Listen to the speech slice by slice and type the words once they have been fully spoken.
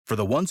For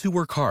the ones who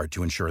work hard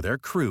to ensure their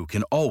crew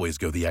can always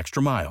go the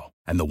extra mile,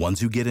 and the ones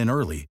who get in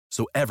early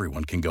so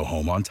everyone can go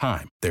home on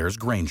time, there's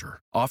Grainger,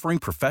 offering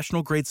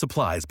professional-grade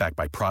supplies backed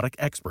by product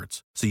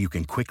experts so you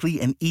can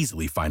quickly and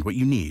easily find what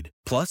you need.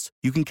 Plus,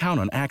 you can count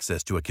on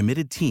access to a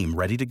committed team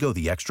ready to go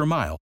the extra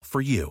mile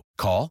for you.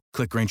 Call,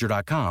 click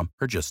Grainger.com,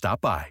 or just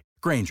stop by.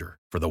 Grainger,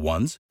 for the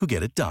ones who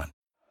get it done.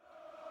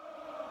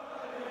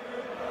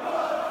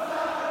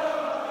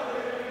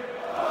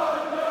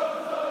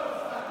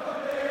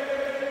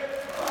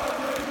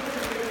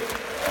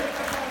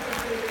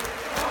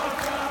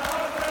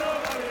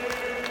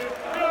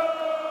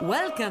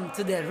 Welcome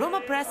to the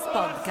Roma Press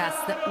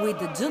Podcast with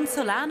John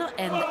Solano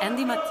and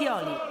Andy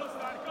Mattioli.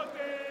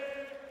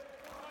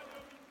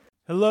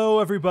 Hello,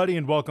 everybody,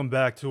 and welcome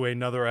back to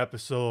another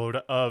episode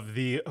of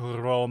the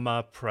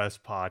Roma Press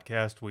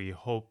Podcast. We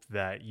hope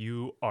that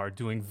you are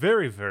doing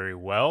very, very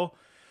well.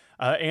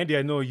 Andy,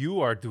 I know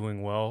you are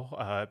doing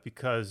well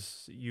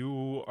because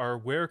you are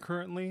where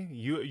currently?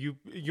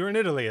 You're in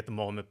Italy at the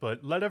moment,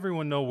 but let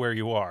everyone know where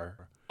you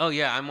are. Oh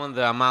yeah, I'm on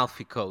the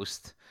Amalfi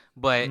Coast.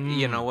 But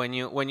you know, when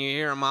you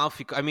hear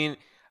Amalfi, I mean,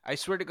 I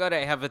swear to God,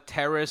 I have a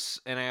terrace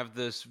and I have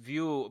this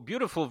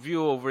beautiful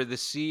view over the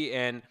sea.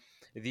 And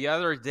the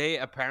other day,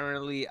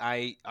 apparently,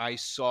 I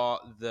saw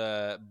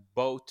the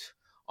boat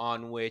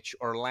on which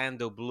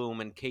Orlando Bloom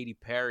and Katy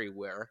Perry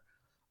were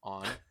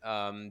on,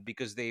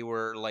 because they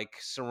were like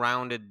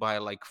surrounded by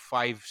like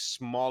 5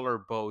 smaller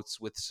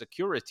boats with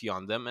security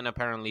on them, and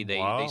apparently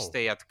they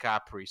stay at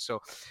Capri.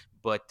 So,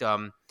 but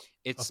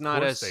it's of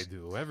not course as they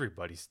do.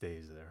 Everybody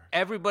stays there.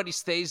 Everybody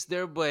stays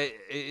there, but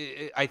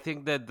I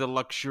think that the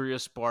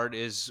luxurious part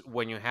is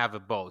when you have a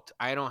boat.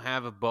 I don't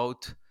have a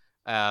boat,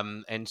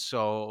 and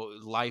so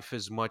life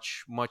is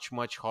much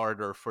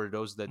harder for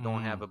those that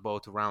don't have a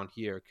boat around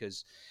here,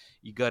 because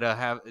you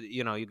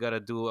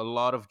gotta do a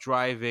lot of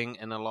driving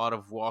and a lot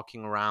of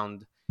walking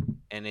around,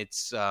 and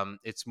it's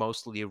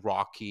mostly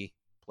rocky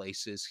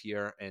places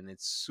here, and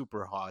it's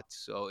super hot.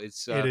 So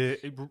it's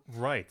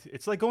right.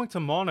 It's like going to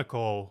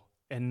Monaco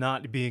and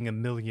not being a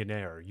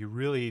millionaire.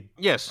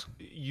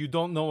 You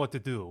don't know what to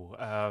do.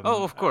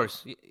 Of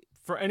course.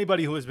 For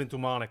anybody who has been to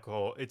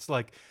Monaco, it's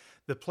like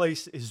the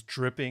place is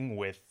dripping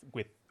with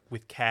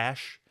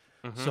cash.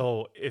 Mm-hmm.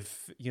 So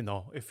if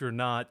you're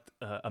not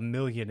a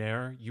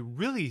millionaire, you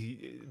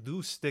really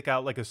do stick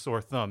out like a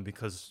sore thumb,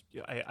 because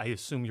I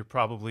assume you're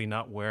probably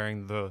not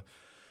wearing the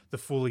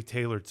fully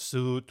tailored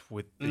suit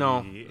with the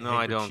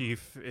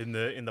handkerchief in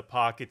the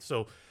pocket.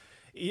 So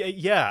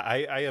yeah,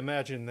 I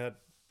imagine that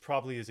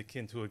probably is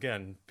akin to,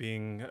 again,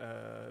 being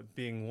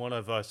one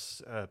of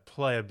us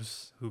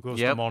plebs who goes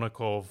to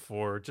Monaco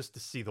for just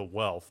to see the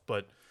wealth.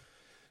 But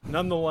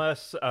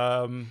nonetheless,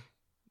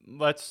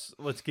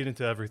 let's get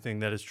into everything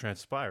that has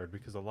transpired,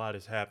 because a lot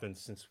has happened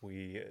since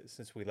we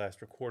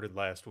last recorded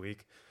last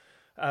week.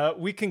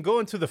 We can go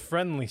into the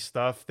friendly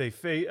stuff.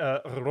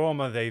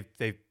 Roma.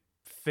 They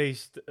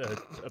faced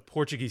a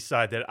Portuguese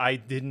side that I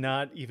did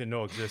not even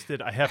know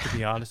existed. I have to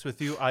be honest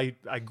with you. I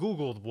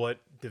Googled what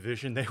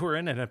division they were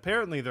in, and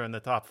apparently they're in the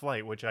top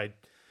flight, which I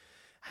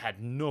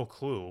had no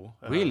clue.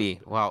 Really?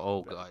 Wow.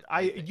 Oh God.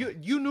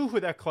 You knew who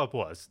that club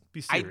was?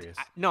 Be serious.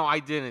 No, I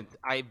didn't.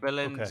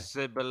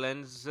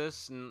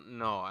 Belenenses.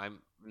 No.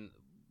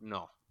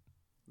 Not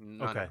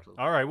okay.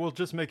 All right. Well,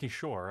 just making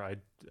sure. I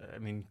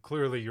mean,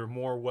 clearly you're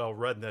more well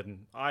read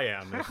than I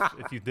am.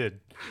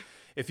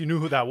 If you knew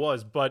who that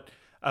was, but.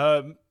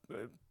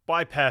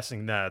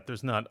 Bypassing that,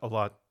 there's not a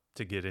lot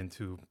to get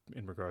into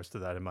in regards to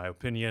that, in my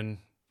opinion.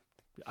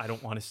 I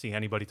don't want to see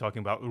anybody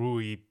talking about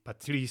Rui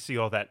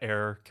Patricio, that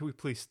error. Can we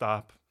please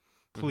stop?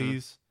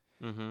 Please.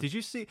 Mm-hmm. Did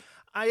you see?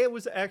 I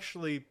was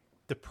actually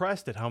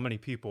depressed at how many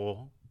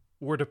people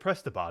were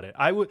depressed about it.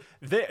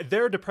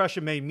 Their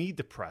depression made me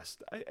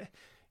depressed.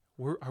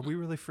 Are we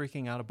really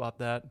freaking out about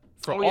that?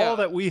 For all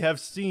that we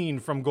have seen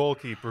from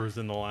goalkeepers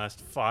in the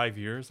last 5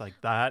 years, like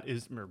that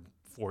is, or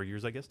 4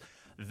 years, I guess.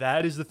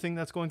 That is the thing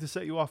that's going to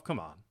set you off. Come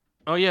on.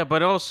 Oh yeah,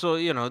 but also,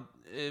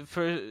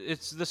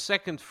 it's the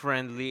second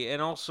friendly,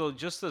 and also,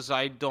 just as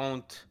I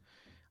don't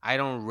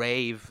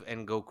rave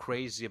and go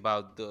crazy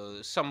about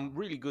some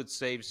really good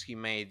saves he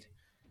made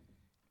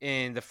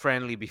in the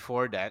friendly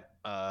before that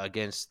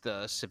against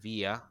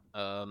Sevilla.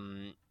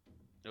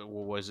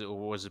 Was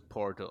it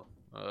Porto?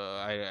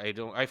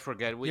 I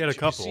forget. He had a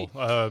couple.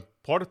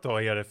 Porto,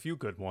 he had a few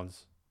good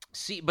ones.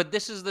 See, but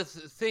this is the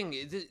thing.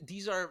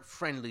 These are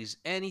friendlies.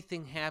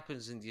 Anything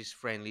happens in these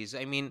friendlies.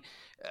 I mean,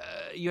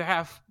 you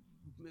have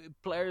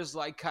players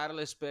like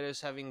Carles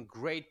Perez having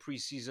great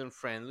preseason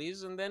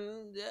friendlies, and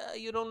then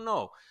you don't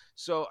know.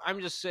 So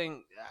I'm just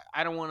saying,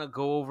 I don't want to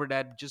go over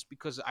that, just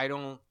because I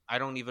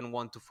don't even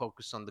want to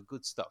focus on the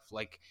good stuff.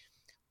 Like,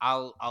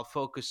 I'll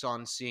focus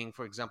on seeing,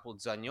 for example,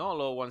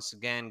 Zaniolo once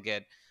again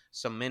get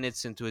some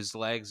minutes into his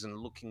legs and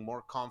looking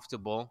more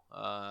comfortable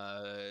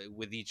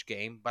with each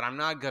game. But I'm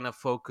not going to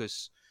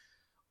focus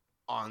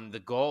on the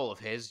goal of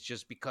his,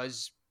 just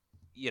because,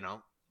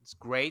 it's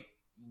great,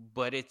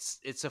 but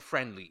it's a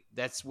friendly.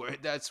 That's where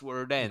it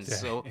ends.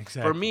 Exactly. So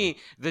exactly. For me,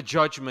 the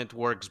judgment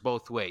works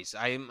both ways.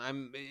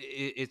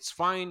 It's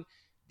fine.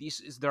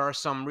 there are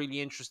some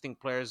really interesting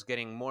players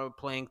getting more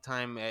playing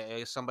time.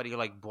 Somebody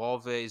like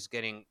Bove is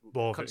getting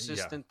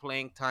consistent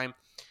playing time.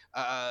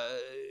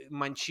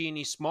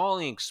 Mancini,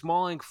 Smalling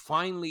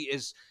finally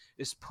is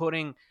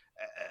putting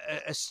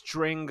a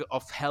string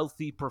of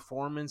healthy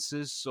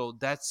performances, so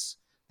that's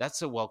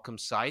a welcome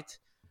sight.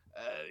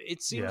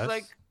 It seems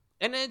like,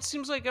 and it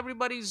seems like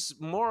everybody's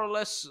more or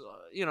less,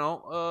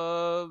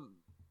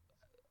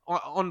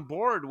 on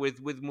board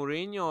with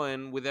Mourinho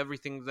and with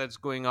everything that's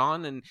going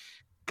on. And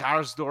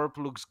Karsdorp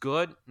looks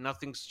good.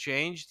 Nothing's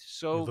changed.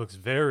 So it looks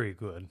very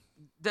good.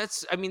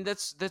 That's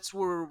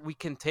where we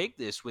can take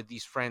this with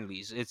these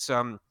friendlies.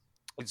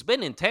 It's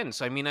been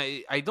intense. I mean,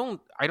 I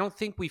don't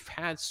think we've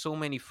had so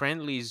many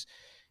friendlies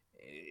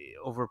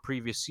over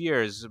previous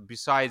years,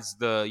 besides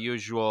the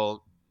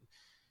usual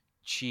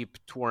cheap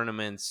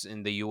tournaments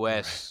in the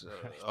US.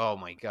 Right. Oh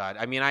my God.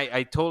 I mean,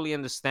 I totally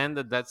understand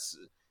that that's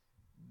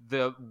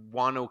the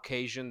one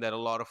occasion that a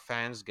lot of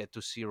fans get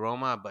to see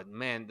Roma, but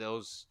man,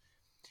 those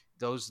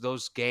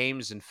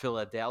games in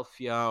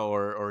Philadelphia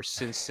or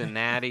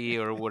Cincinnati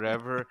or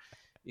whatever,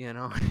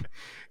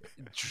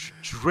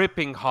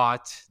 dripping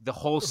hot. The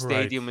whole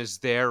stadium is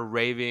there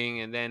raving,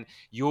 and then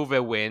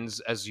Juve wins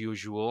as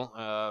usual,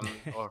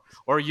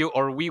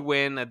 or we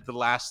win at the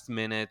last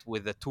minute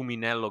with a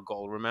Tuminello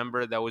goal.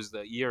 Remember, that was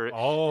the year.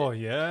 Oh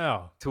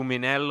yeah,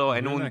 Tuminello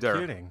and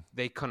Under.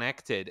 They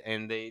connected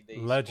and they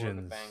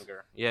legends. Scored a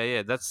banger.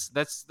 Yeah.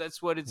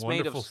 That's what it's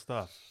Wonderful made of.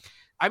 Stuff.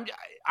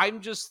 I'm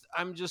just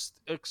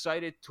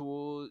excited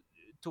to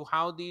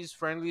how these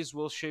friendlies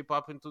will shape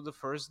up into the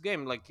first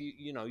game. Like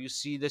you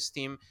see this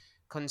team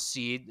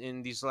concede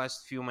in these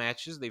last few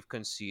matches. They've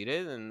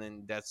conceded, and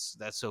then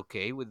that's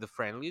okay with the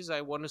friendlies.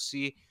 I want to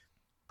see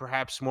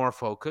perhaps more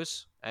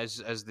focus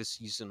as the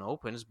season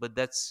opens, but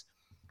that's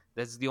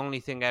the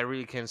only thing I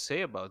really can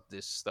say about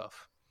this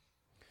stuff.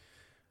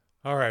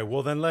 All right,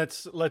 well then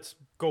let's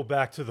go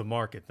back to the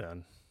market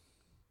then.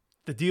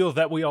 The deal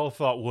that we all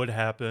thought would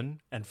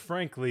happen, and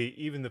frankly,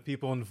 even the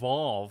people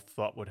involved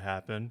thought would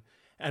happen,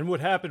 and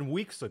would happen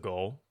weeks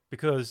ago,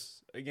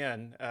 because,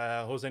 again,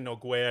 Jose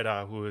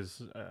Nogueira, who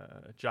is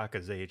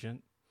Xhaka's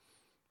agent,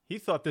 he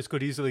thought this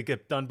could easily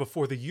get done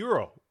before the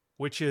Euro,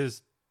 which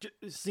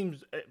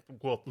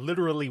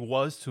literally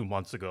was 2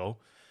 months ago.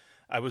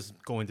 I was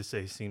going to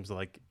say seems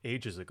like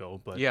ages ago,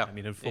 but yeah, I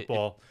mean, in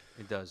football,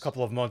 it does. A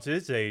couple of months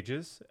is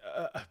ages,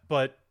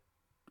 but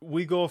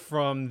we go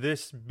from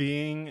this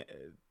being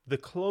the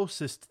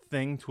closest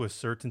thing to a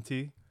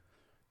certainty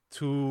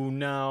to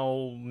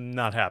now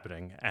not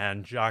happening.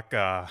 And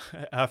Xhaka,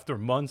 after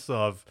months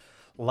of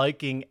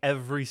liking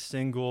every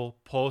single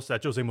post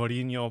that Jose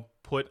Mourinho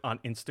put on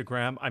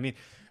Instagram, I mean,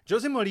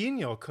 Jose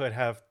Mourinho could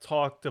have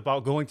talked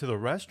about going to the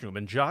restroom,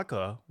 and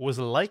Xhaka was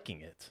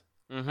liking it.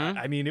 Mm-hmm.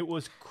 I mean, it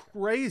was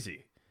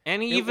crazy.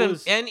 And he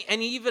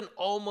even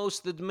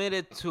almost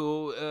admitted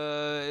to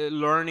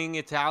learning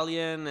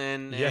Italian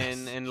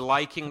and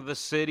liking the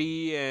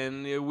city,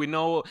 and we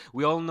all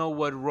know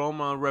what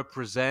Roma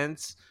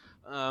represents.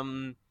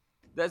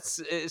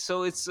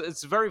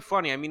 It's very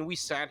funny. I mean, we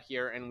sat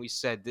here and we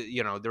said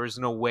that, there is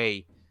no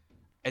way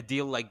a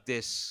deal like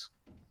this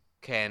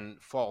can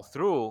fall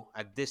through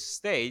at this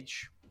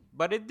stage,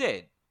 but it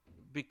did,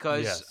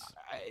 because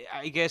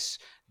I guess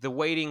the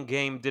waiting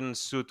game didn't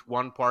suit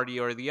one party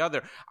or the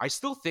other. I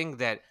still think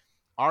that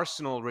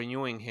Arsenal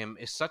renewing him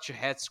is such a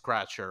head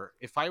scratcher.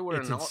 If I were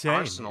Arsenal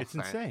fan, it's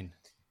insane.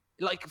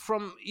 Like,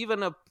 from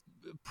even a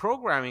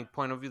programming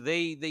point of view,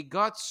 they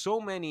got so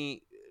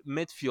many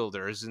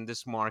midfielders in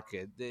this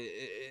market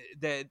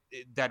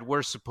that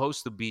were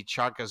supposed to be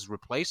Xhaka's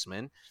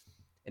replacement,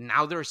 and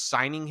now they're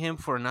signing him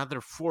for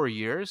another 4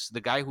 years. The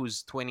guy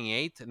who's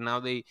 28, and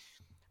now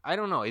I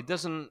don't know. It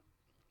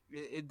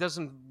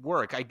doesn't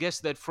work. I guess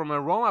that from a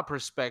Roma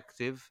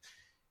perspective,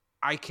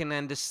 I can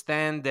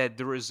understand that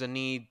there is a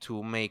need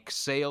to make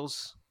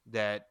sales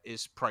that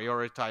is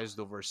prioritized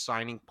over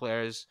signing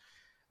players.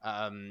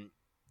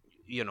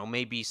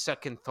 Maybe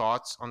second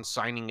thoughts on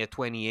signing a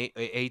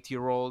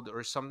 28-year-old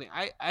or something.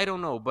 I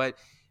don't know, but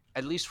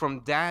at least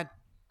from that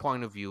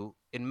point of view,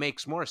 it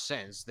makes more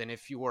sense than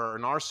if you were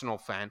an Arsenal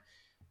fan.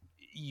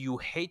 You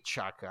hate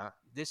Xhaka.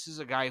 This is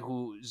a guy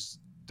who's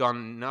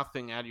done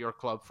nothing at your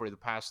club for the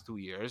past 2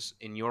 years,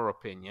 in your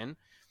opinion.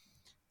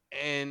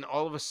 And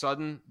all of a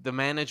sudden, the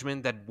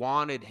management that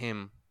wanted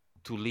him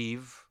to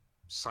leave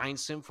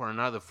signs him for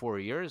another 4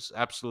 years.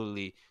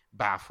 Absolutely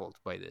baffled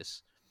by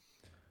this.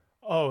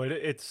 Oh,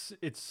 it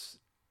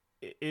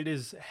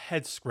is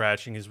head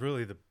scratching is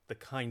really the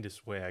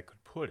kindest way I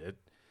could put it.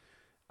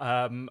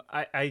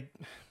 I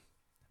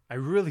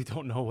really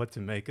don't know what to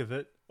make of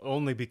it,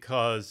 only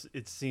because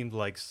it seemed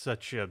like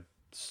such a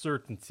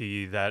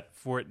certainty that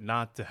for it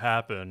not to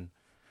happen,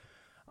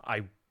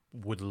 I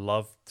would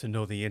love to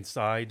know the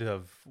inside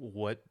of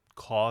what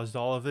caused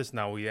all of this.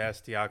 Now, we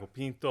asked Thiago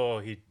Pinto.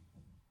 He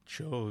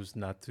chose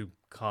not to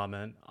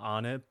comment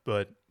on it,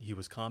 but he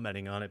was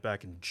commenting on it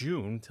back in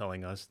June,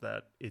 telling us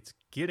that it's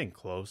getting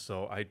close.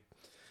 So I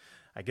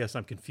guess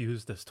I'm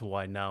confused as to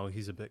why now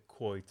he's a bit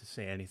coy to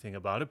say anything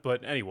about it.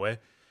 But anyway,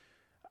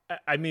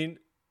 I mean,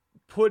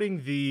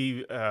 putting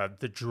the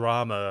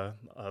drama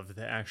of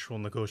the actual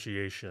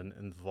negotiation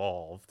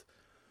involved,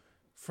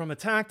 from a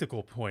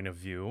tactical point of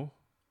view,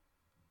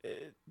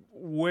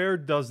 where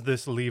does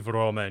this leave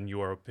Roma in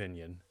your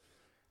opinion?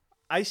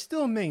 I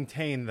still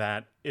maintain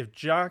that if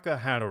Xhaka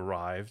had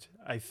arrived,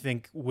 I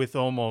think with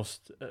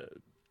almost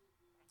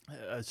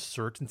a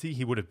certainty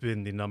he would have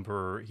been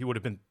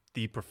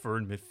the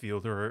preferred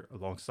midfielder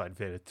alongside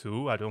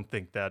Veretout. I don't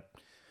think that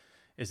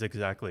is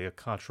exactly a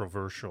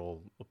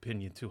controversial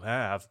opinion to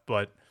have,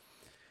 but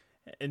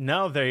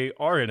now they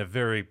are in a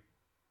very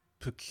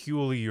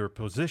peculiar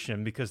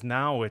position because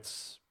now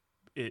it's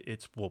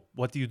well,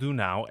 what do you do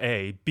now?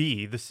 A,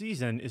 B, the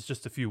season is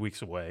just a few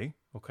weeks away.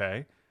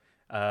 Okay,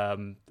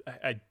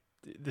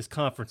 this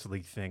Conference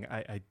League thing,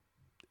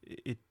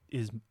 it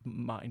is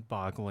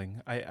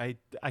mind-boggling. I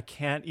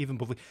can't even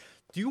believe.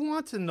 Do you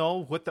want to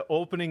know what the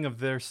opening of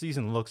their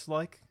season looks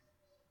like?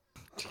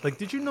 Like,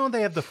 did you know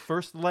they have the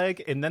first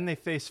leg and then they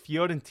face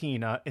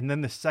Fiorentina and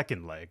then the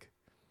second leg?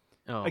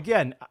 Oh.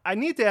 Again, I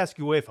need to ask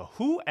UEFA,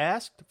 who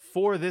asked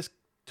for this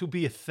to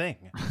be a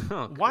thing?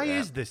 Why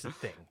is this a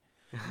thing?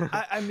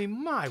 I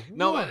mean,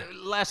 no.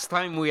 Last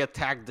time we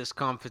attacked this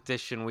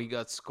competition, we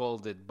got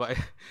scolded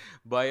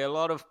by a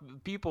lot of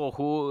people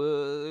who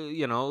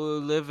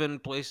live in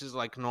places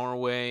like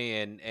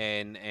Norway and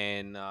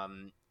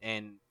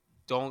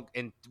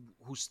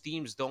whose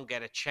teams don't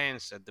get a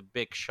chance at the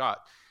big shot.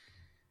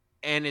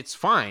 And it's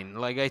fine.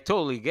 Like, I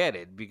totally get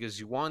it because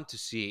you want to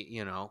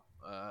see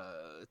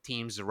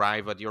teams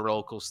arrive at your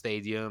local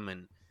stadium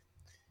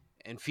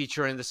and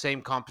feature in the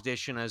same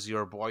competition as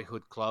your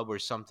boyhood club or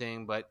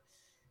something, but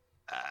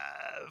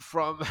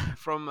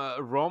from a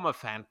Roma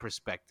fan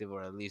perspective,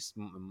 or at least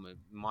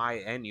my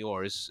and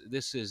yours,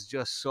 this is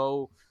just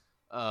so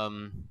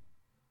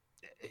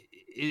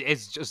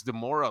it's just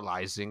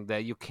demoralizing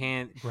that you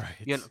can't.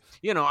 Right.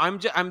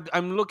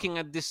 I'm looking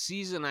at this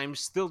season. I'm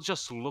still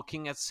just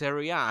looking at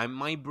Serie A.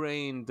 My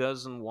brain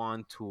doesn't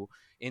want to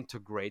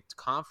integrate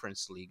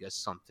Conference League as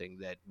something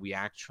that we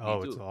actually do.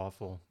 Oh, it's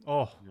awful.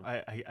 Oh,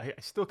 I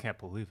still can't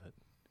believe it.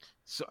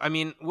 So, I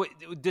mean,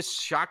 this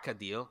Xhaka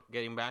deal,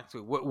 getting back to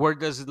it, where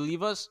does it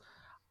leave us?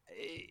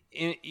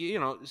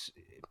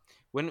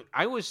 When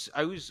I was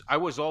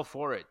all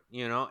for it,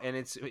 and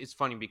it's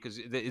funny because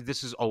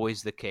this is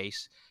always the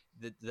case.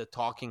 The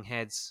talking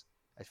heads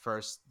at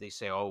first, they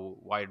say, "Oh,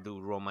 why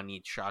do Roma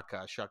need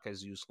Xhaka? Xhaka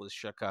is useless.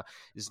 Xhaka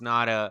is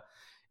not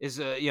is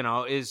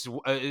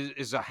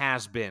a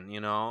has been,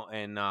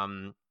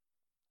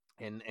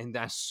 and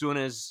as soon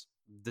as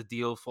the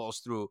deal falls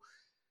through,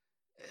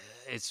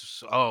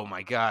 it's, oh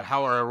my God,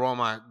 how are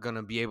Roma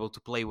gonna be able to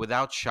play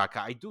without Xhaka?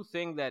 I do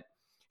think that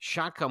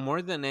Xhaka,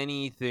 more than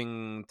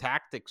anything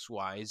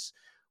tactics-wise,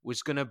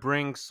 was gonna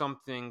bring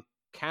something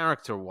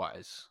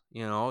character-wise,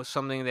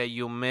 something that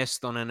you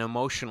missed on an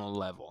emotional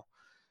level.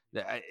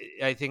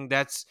 I think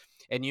that's,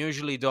 and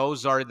usually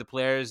those are the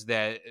players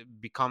that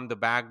become the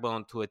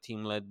backbone to a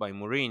team led by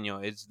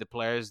Mourinho. It's the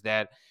players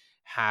that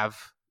have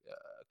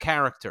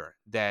character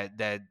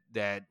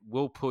that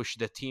will push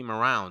the team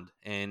around,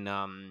 and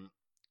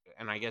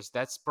I guess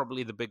that's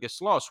probably the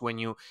biggest loss when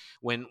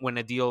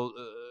a deal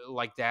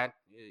like that,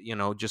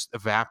 just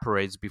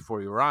evaporates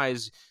before your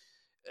eyes.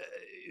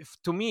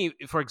 To me,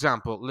 for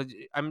example,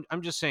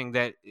 I'm just saying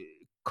that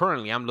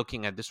currently I'm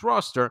looking at this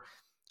roster.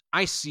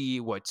 I see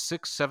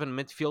 6-7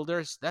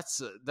 midfielders.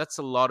 That's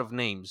a lot of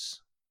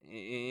names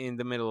in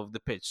the middle of the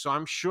pitch. So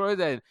I'm sure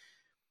that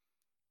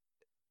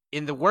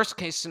in the worst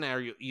case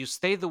scenario, you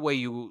stay the way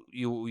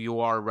you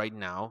are right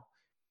now.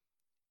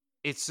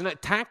 It's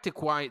not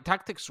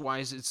tactics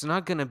wise. It's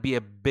not going to be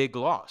a big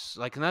loss.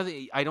 Like,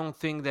 I don't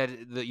think that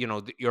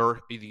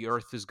the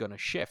earth is going to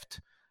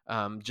shift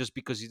just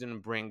because you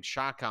didn't bring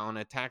Xhaka on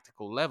a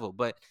tactical level.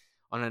 But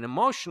on an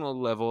emotional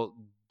level,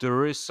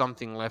 there is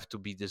something left to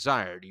be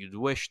desired. You'd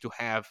wish to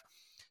have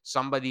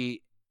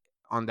somebody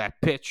on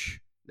that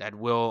pitch that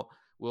will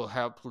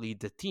help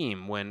lead the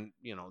team when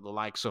the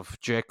likes of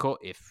Dzeko,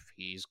 if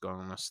he's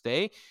going to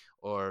stay,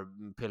 or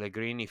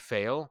Pellegrini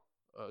fail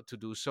to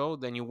do so.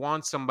 Then you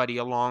want somebody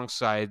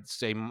alongside,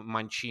 say,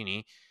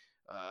 Mancini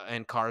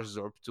and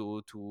Karsdorp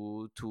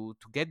to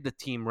get the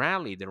team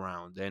rallied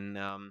around. And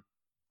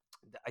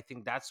I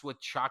think that's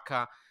what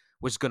Xhaka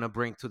was going to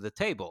bring to the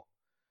table.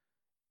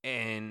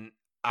 And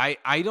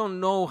I don't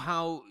know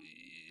how.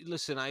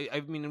 Listen,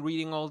 I've been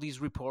reading all these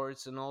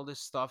reports and all this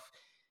stuff.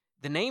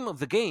 The name of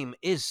the game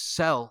is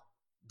sell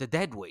the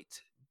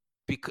deadweight,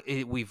 because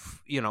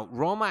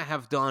Roma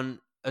have done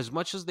as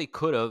much as they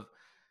could have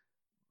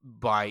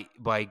by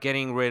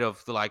getting rid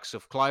of the likes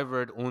of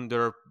Kluivert,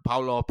 Under,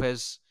 Paul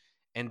Lopez,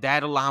 and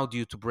that allowed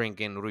you to bring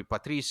in Rui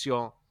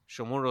Patricio,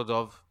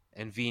 Shomurodov,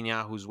 and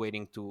Viña, who's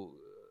waiting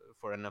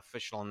for an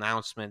official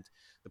announcement.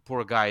 The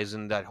poor guy is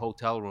in that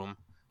hotel room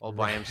all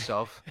by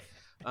himself.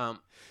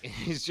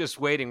 He's just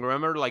waiting.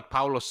 Remember, like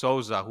Paulo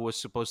Sousa, who was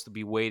supposed to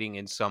be waiting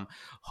in some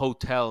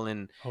hotel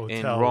in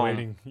Rome.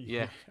 Waiting.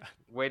 Yeah,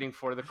 waiting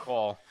for the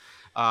call.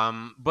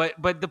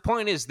 But the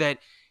point is that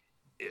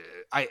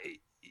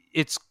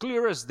it's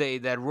clear as day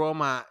that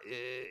Roma,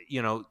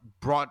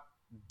 brought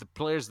the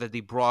players that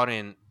they brought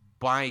in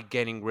by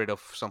getting rid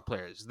of some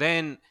players.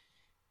 Then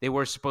they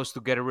were supposed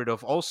to get rid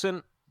of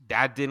Olsen.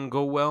 That didn't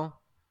go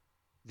well.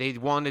 They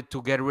wanted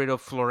to get rid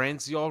of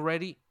Florenzi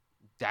already.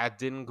 That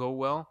didn't go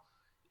well.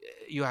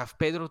 You have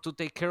Pedro to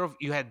take care of.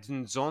 You had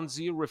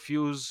Nzonzi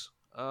refuse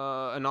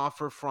an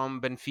offer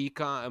from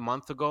Benfica a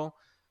month ago.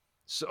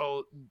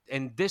 So,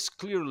 and this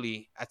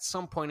clearly at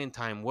some point in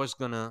time was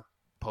going to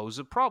pose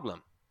a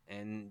problem.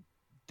 And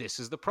this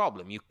is the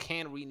problem. You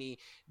can't really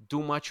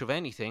do much of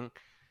anything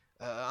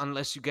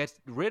unless you get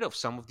rid of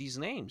some of these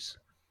names.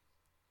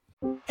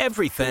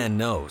 Every fan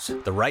knows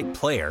the right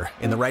player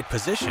in the right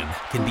position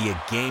can be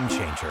a game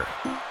changer.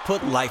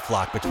 Put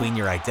LifeLock between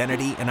your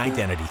identity and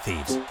identity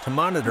thieves to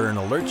monitor and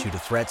alert you to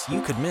threats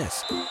you could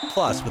miss.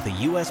 Plus, with a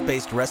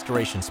U.S.-based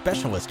restoration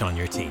specialist on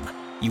your team,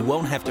 you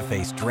won't have to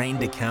face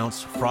drained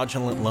accounts,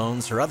 fraudulent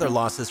loans, or other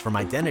losses from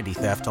identity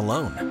theft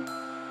alone.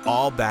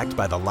 All backed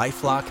by the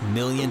LifeLock $1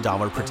 Million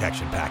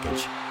Protection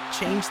Package.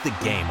 Change the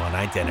game on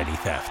identity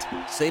theft.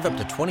 Save up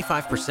to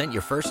 25%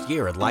 your first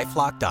year at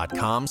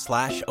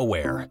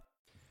LifeLock.com/aware.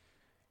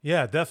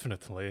 Yeah,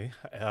 definitely.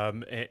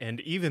 And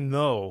even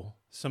though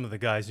some of the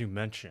guys you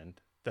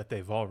mentioned that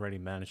they've already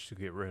managed to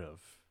get rid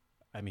of,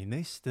 I mean,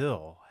 they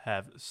still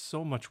have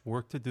so much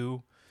work to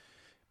do.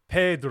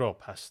 Pedro,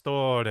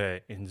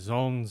 Pastore,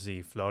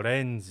 Nzonzi,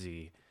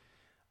 Florenzi.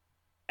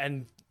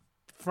 And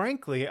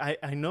frankly,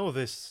 I know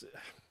this.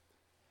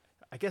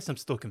 I guess I'm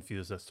still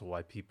confused as to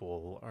why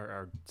people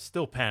are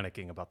still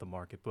panicking about the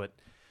market, but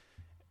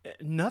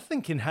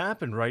nothing can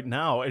happen right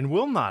now and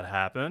will not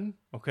happen,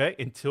 okay,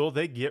 until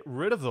they get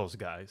rid of those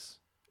guys.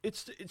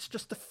 It's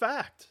just a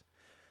fact.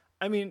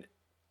 I mean,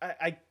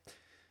 I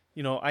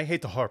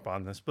hate to harp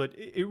on this, but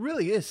it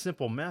really is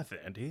simple math,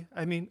 Andy.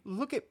 I mean,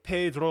 look at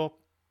Pedro,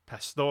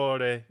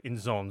 Pastore,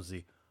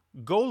 Nzonzi.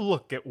 Go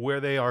look at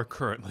where they are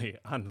currently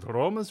on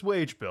Roma's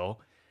wage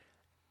bill,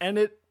 and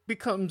it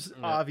becomes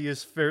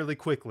obvious fairly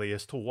quickly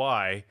as to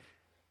why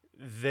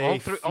they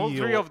all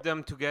three of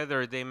them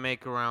together, they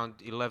make around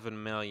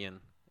 11 million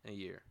a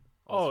year.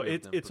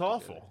 It's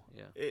awful.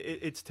 Yeah.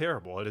 It's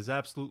terrible. It is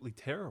absolutely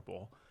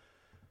terrible.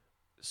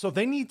 So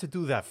they need to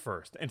do that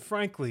first. And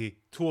frankly,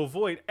 to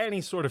avoid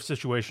any sort of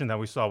situation that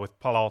we saw with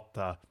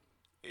Pallotta,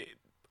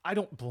 I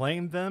don't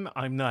blame them.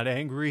 I'm not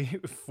angry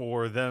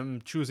for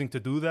them choosing to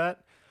do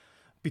that,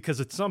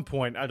 because at some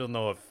point, I don't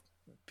know if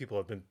people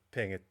have been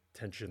paying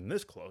attention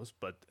this close,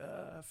 but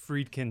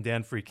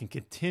Dan Friedkin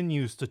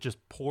continues to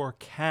just pour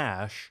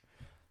cash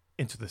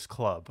into this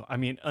club. I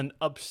mean, an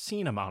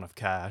obscene amount of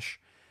cash.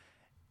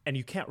 And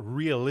you can't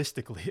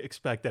realistically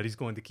expect that he's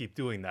going to keep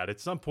doing that. At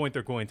some point,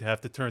 they're going to have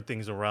to turn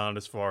things around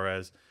as far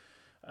as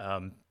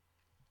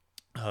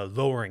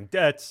lowering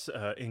debts,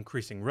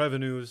 increasing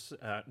revenues.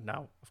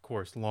 Now, of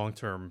course,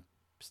 long-term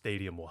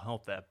stadium will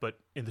help that. But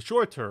in the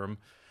short term,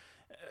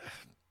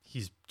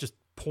 he's just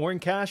pouring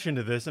cash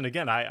into this. And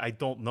again, I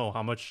don't know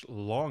how much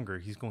longer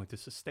he's going to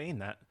sustain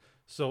that.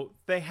 So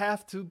they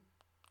have to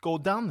go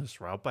down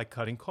this route by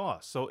cutting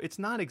costs. So it's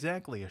not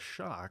exactly a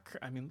shock.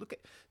 I mean, do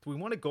we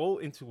want to go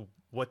into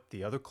what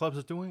the other clubs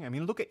are doing? I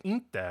mean, look at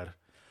Inter.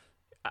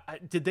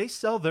 Did they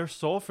sell their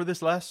soul for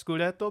this last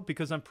Scudetto?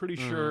 Because I'm pretty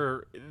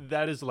sure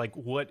that is like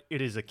what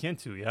it is akin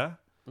to, yeah?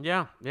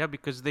 Yeah,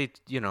 because they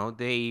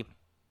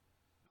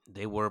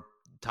were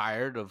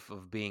tired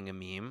of being a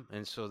meme,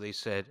 and so they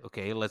said,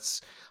 okay,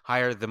 let's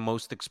hire the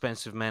most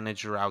expensive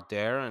manager out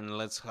there, and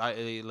let's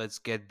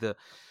get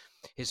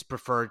his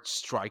preferred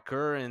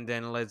striker, and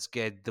then let's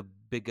get the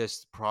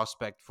biggest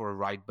prospect for a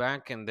right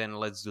back, and then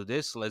let's do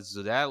this, let's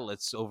do that,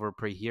 let's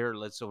overpay here,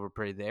 let's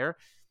overpay there.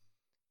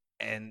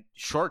 And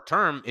short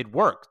term, it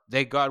worked.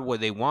 They got what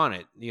they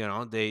wanted.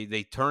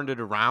 They turned it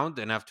around,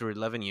 and after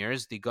 11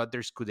 years, they got their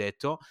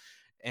Scudetto,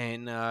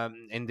 and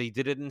they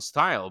did it in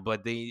style.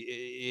 But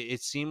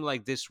it seemed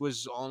like this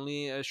was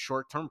only a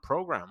short term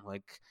program.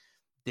 Like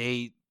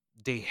they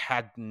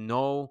had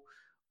no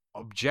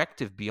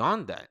objective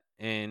beyond that.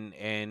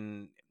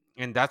 And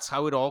that's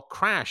how it all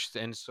crashed.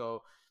 And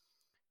so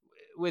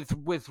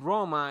with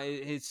Roma,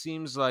 it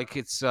seems like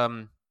it's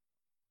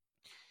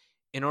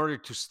in order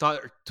to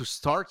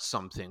start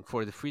something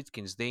for the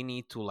Friedkins, they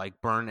need to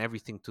like burn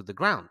everything to the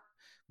ground.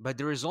 But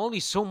there is only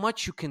so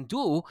much you can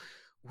do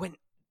when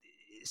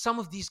some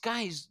of these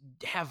guys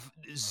have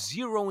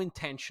zero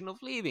intention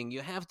of leaving. You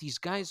have these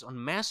guys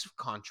on massive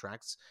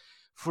contracts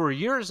for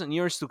years and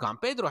years to come.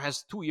 Pedro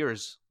has 2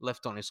 years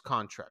left on his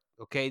contract.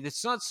 Okay,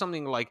 it's not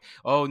something like,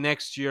 oh,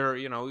 next year,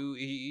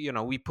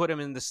 we put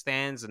him in the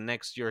stands and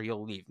next year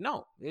he'll leave.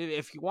 No,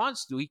 if he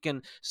wants to, he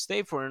can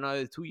stay for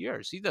another 2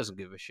 years. He doesn't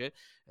give a shit.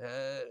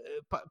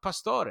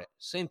 Pastore,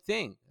 same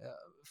thing.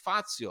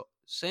 Fazio,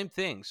 same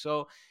thing.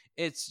 So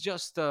it's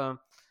just a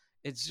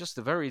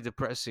very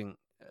depressing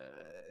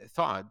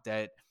thought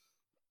that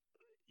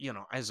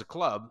as a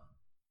club,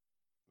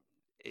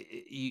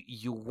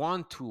 you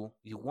want to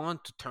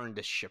turn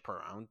this ship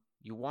around.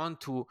 You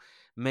want to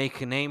make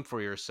a name for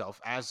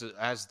yourself as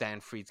Dan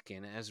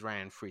Friedkin, as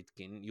Ryan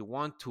Friedkin. You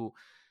want to,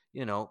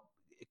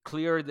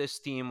 clear this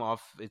team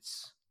of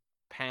its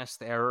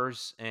past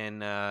errors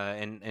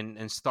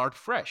and start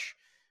fresh,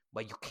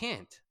 but you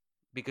can't,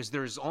 because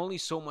there's only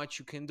so much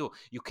you can do.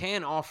 You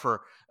can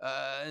offer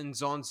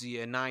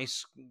Nzonzi a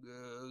nice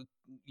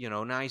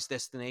nice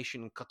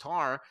destination in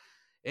Qatar.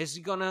 Is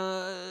he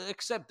gonna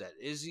accept that?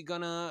 Is he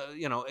gonna,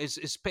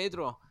 is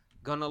Pedro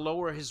gonna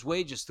lower his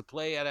wages to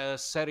play at a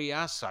Serie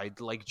A side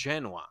like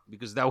Genoa?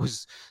 Because that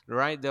was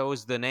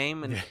the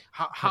name. And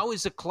how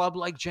is a club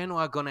like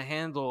Genoa gonna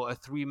handle a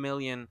 3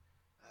 million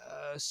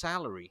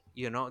salary?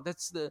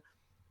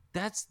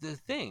 That's the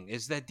thing,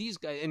 is that these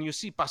guys, and you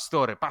see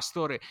Pastore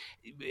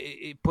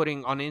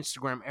putting on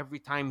Instagram every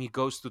time he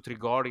goes to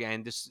Trigoria,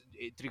 and this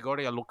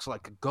Trigoria looks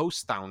like a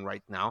ghost town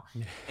right now,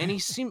 and he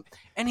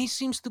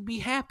seems to be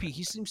happy.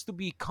 He seems to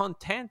be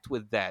content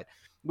with that,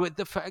 with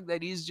the fact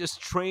that he's just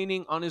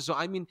training on his own.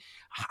 I mean,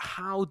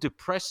 how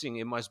depressing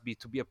it must be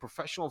to be a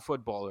professional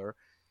footballer.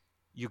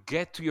 You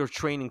get to your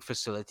training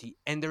facility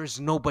and there's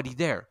nobody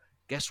there.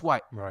 Guess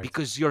what? Right.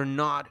 Because you're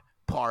not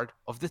part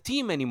of the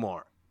team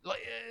anymore.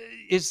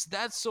 Is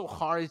that so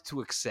hard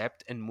to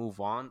accept and move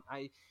on?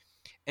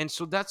 And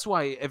so that's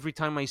why every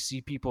time I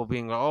see people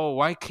being like, oh,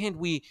 why can't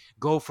we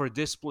go for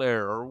this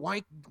player? Or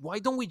why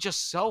don't we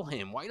just sell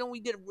him? Why don't we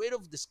get rid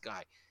of this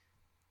guy?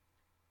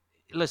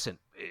 Listen,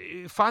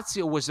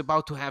 Fazio was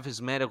about to have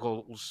his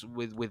medicals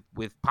with Parma.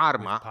 With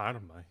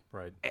Parma,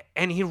 right.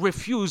 And he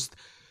refused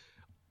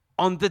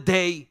on the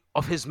day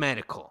of his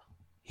medical.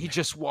 He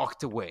just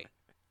walked away.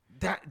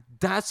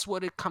 That's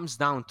what it comes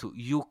down to.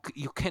 You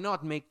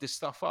cannot make this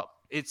stuff up.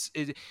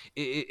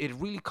 It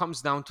really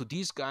comes down to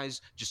these guys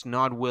just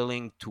not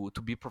willing to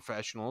be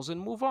professionals and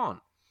move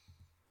on.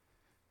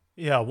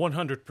 Yeah,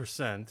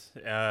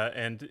 100%.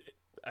 And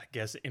I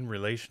guess in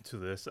relation to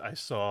this, I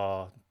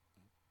saw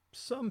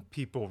some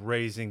people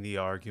raising the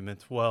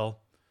argument,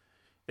 well,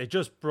 they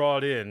just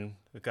brought in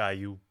the guy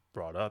you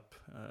brought up,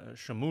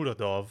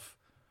 Shomurodov,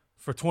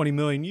 for 20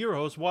 million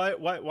euros.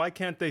 Why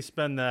can't they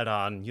spend that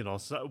on,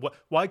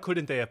 why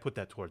couldn't they have put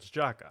that towards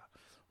Xhaka?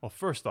 Well,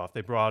 first off,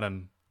 they brought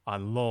him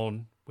on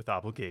loan with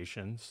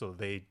obligation, so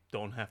they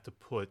don't have to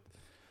put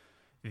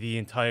the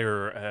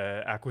entire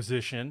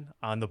acquisition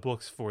on the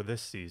books for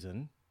this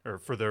season, or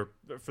for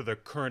their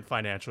current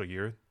financial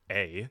year,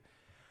 A.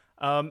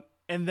 And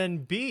then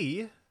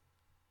B,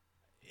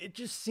 it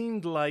just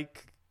seemed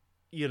like,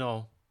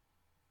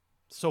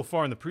 so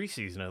far in the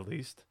preseason at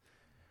least,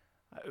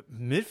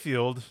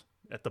 midfield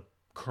at the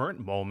current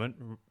moment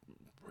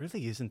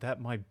really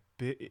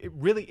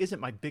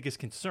isn't my biggest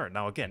concern.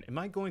 Now, again, am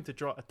I going to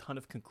draw a ton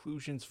of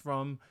conclusions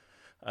from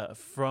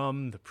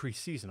the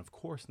preseason? Of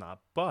course not.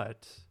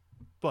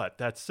 But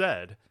that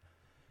said,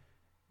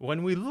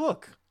 when we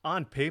look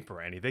on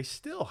paper, Andy, they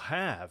still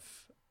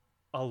have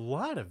a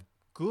lot of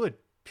good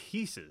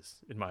pieces,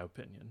 in my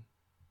opinion.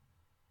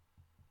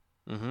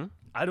 Mm-hmm.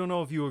 I don't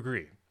know if you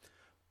agree,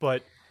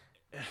 but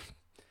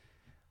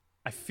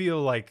I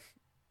feel like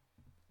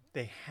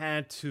they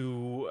had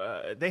to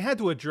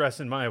address,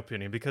 in my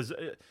opinion, because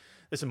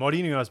listen,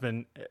 Mourinho has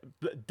been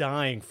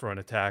dying for an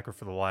attacker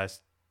for the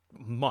last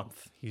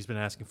month. He's been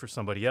asking for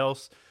somebody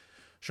else.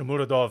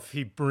 Shomurodov,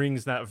 he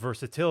brings that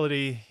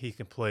versatility. He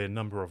can play a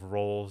number of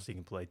roles.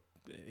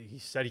 He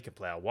said he can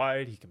play out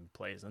wide. He can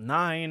play as a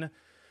 9.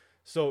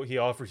 So he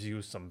offers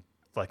you some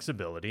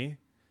flexibility.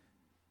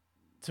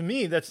 To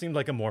me, that seemed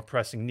like a more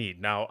pressing need.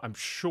 Now, I'm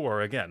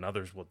sure, again,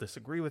 others will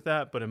disagree with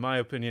that, but in my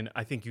opinion,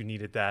 I think you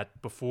needed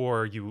that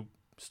before you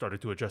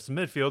started to adjust the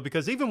midfield,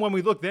 because even when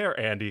we look there,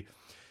 Andy,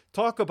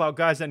 talk about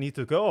guys that need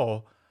to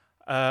go,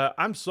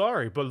 I'm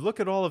sorry, but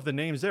look at all of the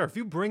names there. If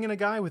you bring in a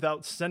guy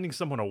without sending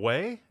someone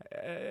away,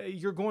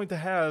 you're going to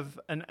have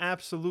an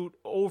absolute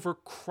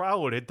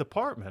overcrowded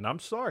department. I'm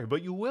sorry,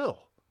 but you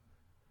will.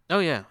 Oh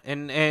yeah,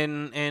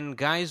 and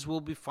guys will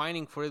be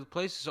fighting for the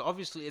places. So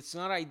obviously, it's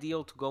not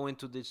ideal to go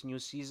into this new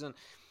season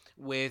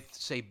with,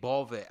 say,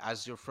 Bove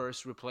as your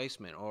first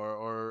replacement,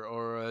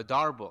 or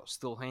Darbo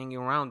still hanging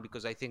around,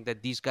 because I think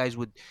that these guys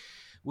would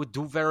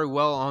do very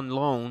well on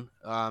loan,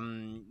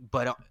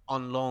 but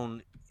on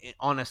loan,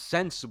 on a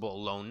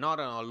sensible loan, not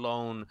on a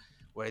loan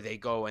where they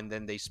go and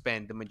then they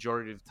spend the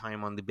majority of the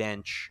time on the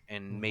bench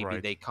and maybe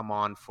Right. they come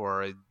on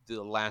for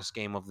the last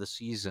game of the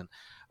season.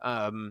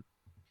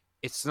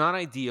 It's not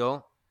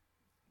ideal,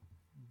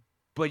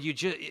 but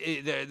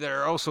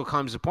there also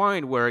comes a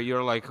point where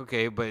you're like,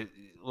 okay, but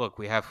look,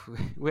 we have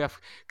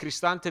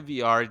Cristante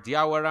VR,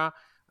 Diawara,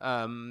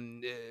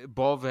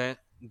 Bove,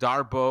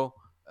 Darbo,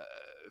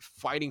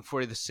 fighting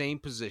for the same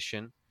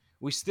position.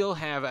 We still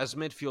have, as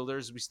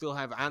midfielders,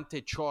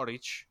 Ante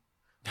Čorić,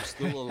 who's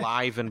still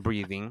alive and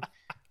breathing.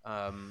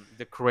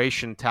 The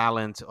Croatian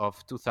talent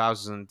of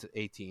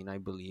 2018, I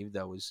believe.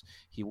 That was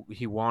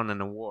he won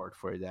an award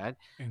for that.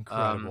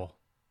 Incredible.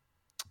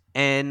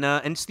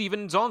 And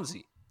Steven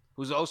Nzonzi,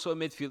 who's also a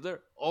midfielder,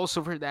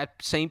 also for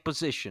that same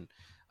position.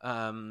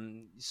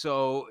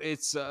 So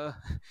it's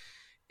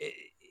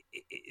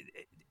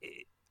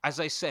as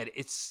I said,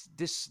 it's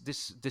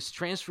this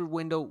transfer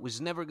window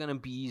was never going to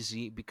be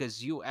easy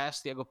because you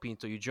ask Thiago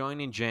Pinto, you join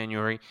in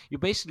January, you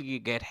basically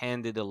get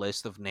handed a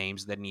list of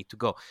names that need to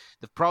go.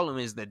 The problem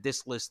is that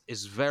this list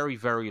is very,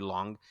 very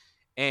long,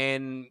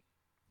 and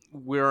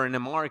we're in a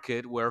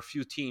market where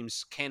few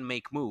teams can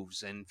make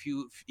moves, and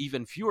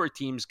even fewer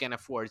teams can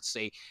afford,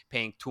 say,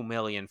 paying $2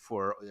 million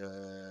for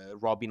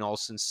Robin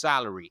Olsen's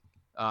salary.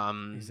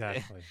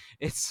 Exactly.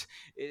 That's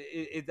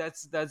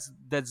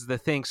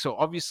the thing. So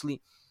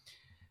obviously,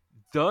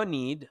 the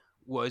need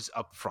was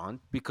up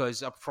front,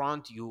 because up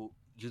front you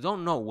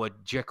don't know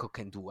what Dzeko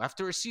can do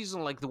after a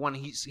season like the one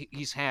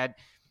he's had.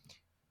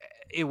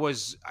 It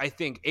was, I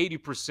think,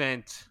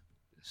 80%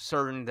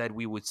 certain that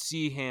we would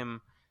see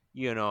him,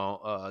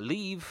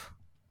 leave.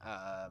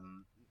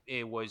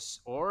 It was,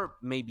 or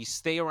maybe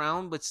stay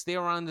around, but stay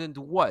around and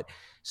do what?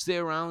 Stay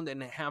around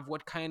and have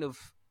what kind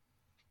of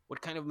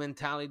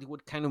mentality,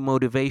 what kind of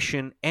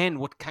motivation, and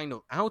what kind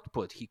of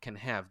output he can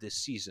have this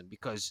season.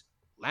 Because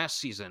last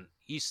season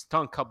he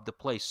stunk up the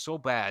place so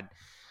bad,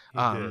 He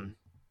did.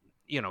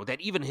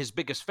 that even his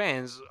biggest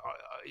fans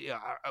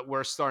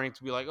were starting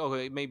to be like,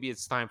 oh, maybe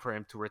it's time for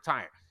him to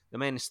retire. The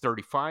man is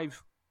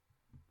 35.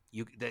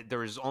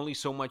 There is only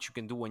so much you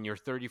can do when you're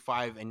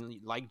 35, and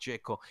like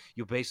Dzeko,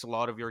 you base a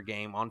lot of your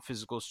game on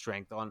physical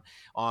strength, on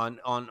winning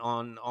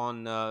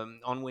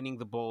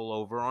the ball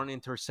over, on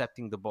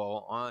intercepting the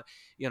ball, on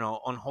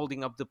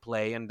holding up the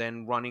play, and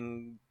then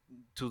running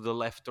to the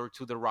left or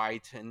to the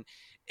right. And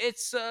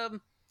it's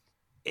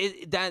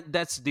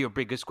that's their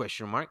biggest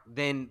question mark.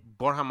 Then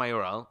Borja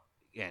Mayoral,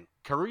 again,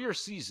 career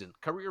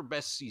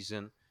best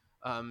season,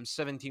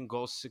 17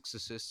 goals, 6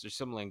 assists, or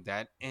something like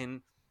that.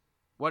 And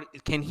what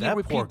can he That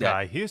repeat poor that?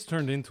 guy, he has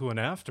turned into an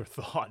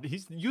afterthought.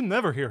 You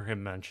never hear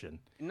him mentioned.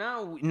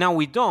 Now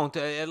we don't.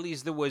 At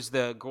least there was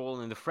the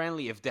goal in the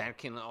friendly. If that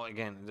can,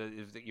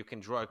 if you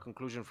can draw a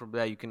conclusion from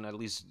that, you can at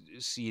least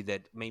see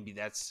that maybe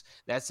that's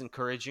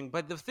encouraging.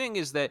 But the thing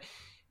is that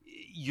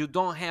you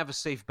don't have a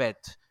safe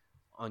bet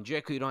on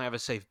Dzeko. You don't have a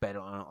safe bet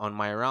on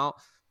Mayoral.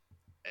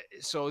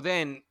 So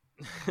then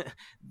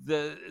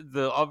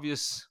the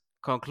obvious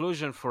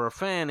conclusion for a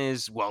fan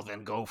is, well,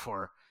 then go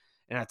for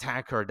an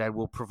attacker that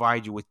will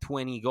provide you with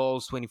 20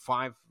 goals,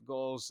 25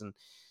 goals, and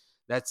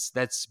that's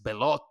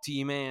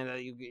Belotti, man.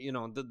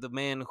 The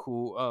man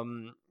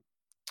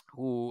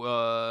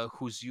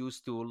who's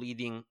used to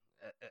leading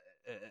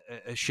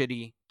a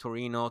shitty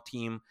Torino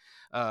team,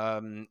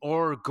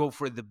 or go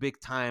for the big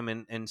time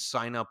and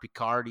sign up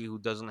Icardi, who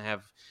doesn't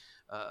have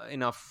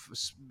enough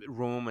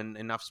room and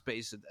enough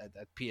space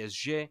at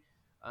PSG.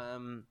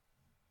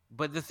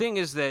 But the thing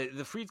is that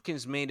the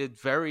Friedkins made it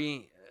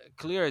very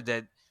clear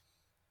that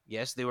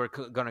yes, they were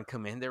going to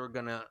come in. They were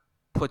going to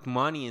put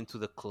money into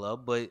the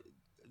club, but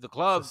the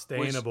club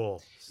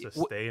sustainable,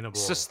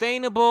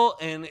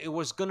 and it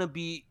was going to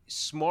be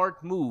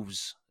smart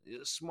moves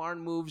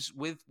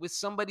with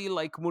somebody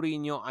like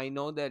Mourinho. I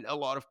know that a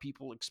lot of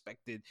people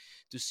expected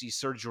to see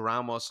Sergio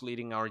Ramos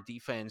leading our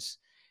defense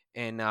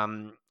and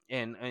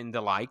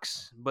the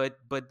likes, but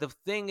the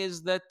thing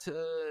is that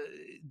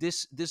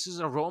this is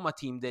a Roma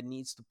team that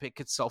needs to pick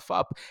itself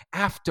up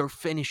after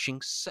finishing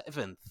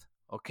 7th.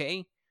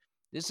 Okay.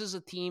 This is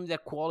a team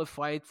that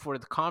qualified for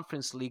the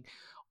Conference League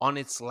on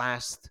its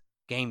last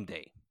game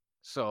day.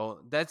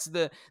 So that's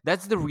the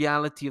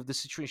reality of the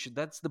situation.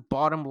 That's the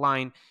bottom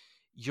line.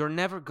 You're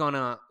never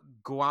gonna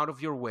go out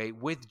of your way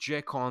with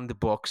Dzeko on the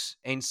books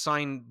and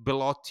sign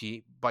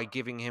Belotti by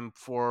giving him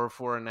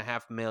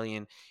 4.5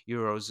 million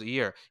euros a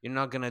year. You're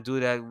not gonna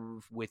do that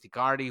with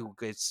Icardi, who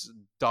gets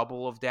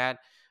double of that.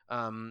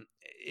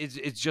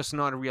 It's just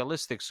not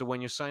realistic. So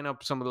when you sign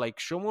up somebody like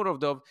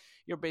Shomurodov,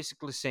 you're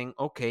basically saying,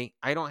 okay,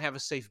 I don't have a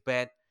safe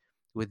bet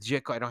with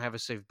Dzeko. I don't have a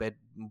safe bet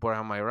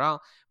Borja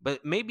Mayoral.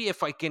 But maybe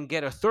if I can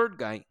get a third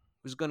guy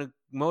who's going to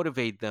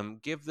motivate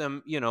them, give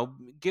them a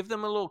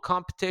little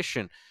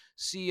competition.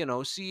 See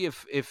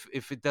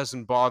if it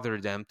doesn't bother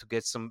them to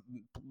get some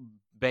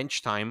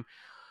bench time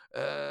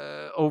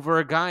over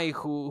a guy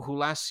who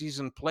last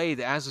season played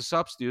as a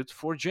substitute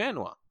for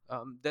Genoa.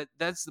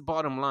 That's the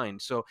bottom line.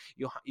 So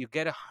you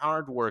get a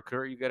hard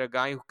worker, you get a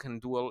guy who can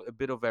do a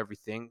bit of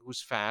everything,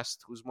 who's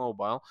fast, who's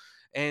mobile,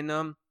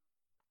 and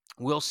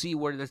we'll see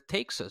where that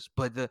takes us.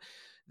 But the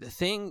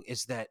thing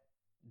is that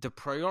the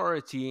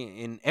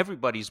priority in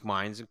everybody's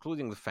minds,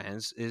 including the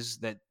fans, is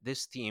that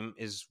this team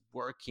is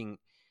working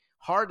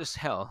hard as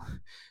hell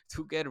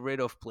to get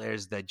rid of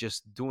players that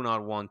just do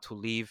not want to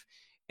leave.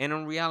 And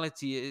in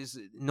reality, is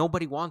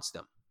nobody wants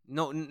them.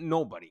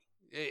 Nobody.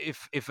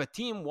 If a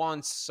team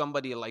wants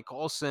somebody like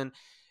Olsen,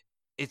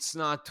 it's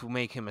not to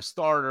make him a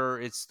starter.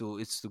 It's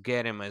to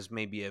get him as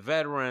maybe a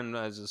veteran,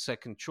 as a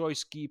second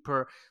choice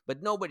keeper.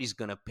 But nobody's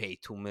gonna pay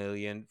 $2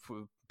 million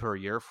per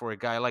year for a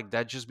guy like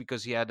that just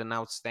because he had an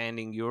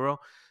outstanding Euro.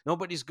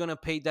 Nobody's gonna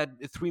pay that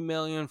 $3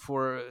 million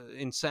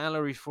in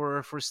salary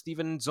for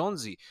Steven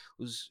Nzonzi,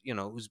 who's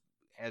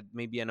had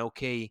maybe an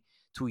okay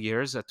 2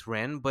 years at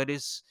Rennes, but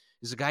is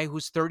a guy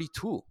who's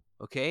 32.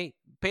 Okay,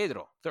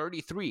 Pedro,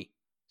 33.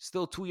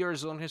 Still 2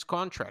 years on his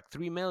contract,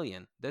 $3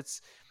 million.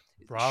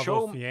 Bravo,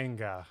 Show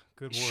Fienga.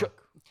 Good Sho-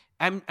 work.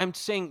 I'm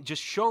saying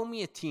just show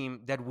me a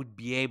team that would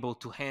be able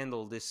to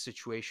handle this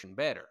situation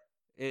better.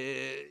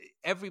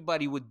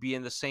 Everybody would be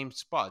in the same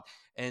spot.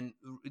 And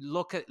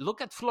look at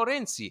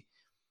Florenzi.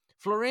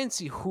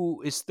 Florenzi,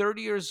 who is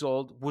 30 years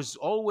old, was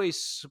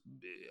always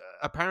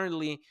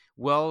apparently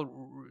well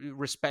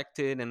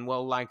respected and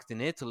well liked in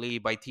Italy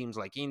by teams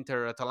like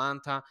Inter,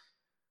 Atalanta.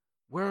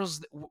 Where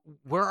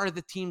are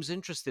the teams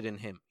interested in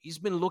him? He's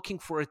been looking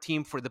for a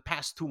team for the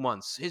past 2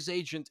 months. His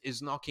agent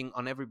is knocking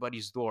on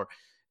everybody's door.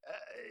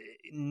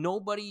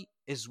 Nobody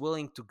is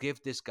willing to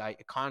give this guy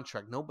a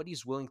contract.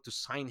 Nobody's willing to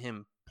sign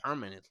him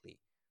permanently.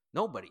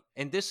 Nobody.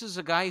 And this is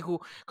a guy who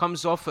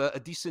comes off a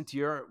decent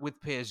year with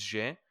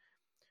PSG,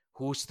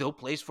 who still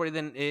plays for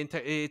the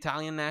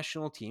Italian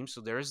national team.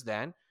 So there's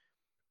that.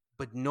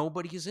 But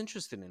nobody is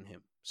interested in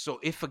him. So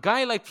if a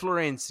guy like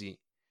Florenzi,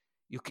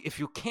 if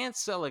you can't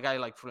sell a guy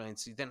like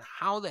Florenzi, then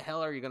how the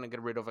hell are you going to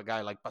get rid of a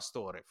guy like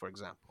Pastore, for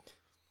example?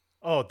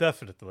 Oh,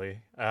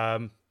 definitely.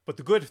 But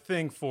the good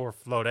thing for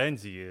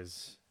Florenzi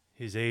is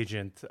his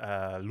agent,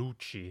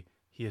 Lucci,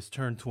 he has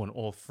turned to an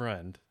old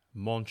friend,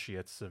 Monchi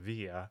at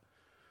Sevilla,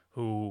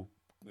 who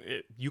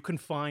you can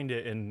find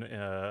it in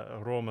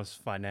Roma's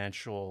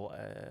financial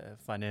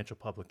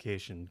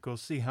publication. Go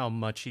see how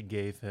much he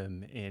gave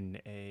him in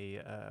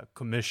a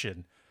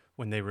commission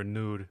when they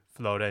renewed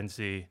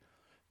Florenzi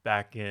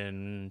back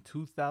in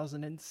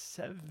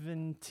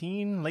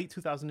 2017, late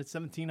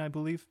 2017, I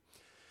believe.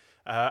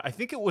 I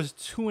think it was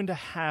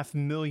 2.5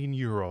 million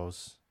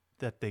euros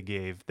that they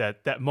gave,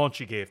 that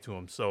Monchi gave to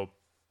him. So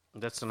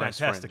that's a nice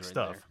fantastic friend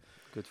stuff. Right there.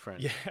 Good friend.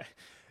 Yeah.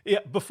 Yeah.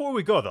 Before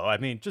we go though, I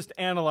mean, just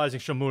analyzing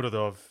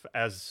Shomurodov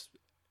as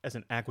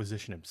an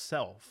acquisition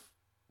himself.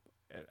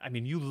 I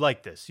mean, you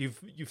like this.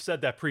 You've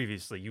said that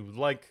previously. You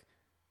like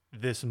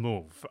this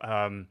move.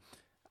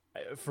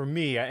 For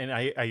me, and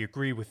I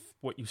agree with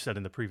what you said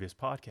in the previous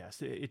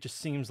podcast. It just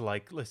seems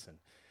like, listen,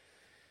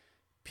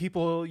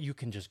 people, you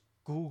can just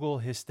Google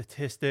his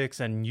statistics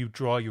and you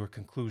draw your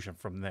conclusion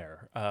from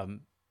there.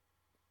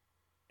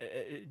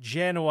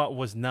 Genoa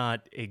was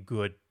not a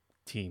good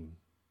team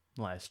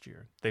last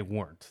year. They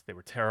weren't. They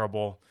were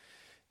terrible.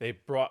 They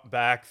brought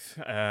back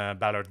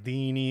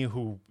Ballardini,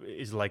 who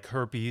is like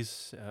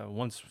herpes.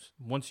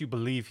 Once you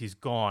believe he's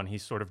gone, he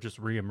sort of just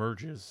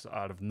reemerges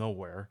out of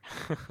nowhere.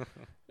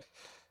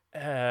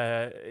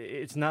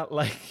 It's not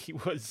like he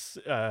was,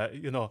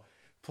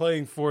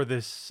 playing for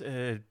this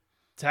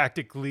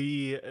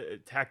tactically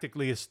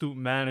astute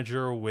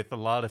manager with a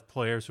lot of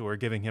players who are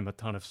giving him a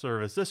ton of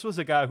service. This was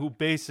a guy who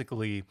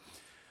basically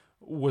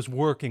was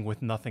working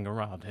with nothing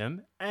around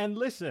him. And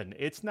listen,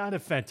 it's not a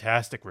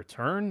fantastic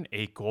return,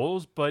 8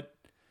 goals, but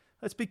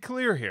let's be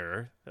clear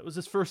here. That was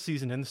his first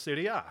season in the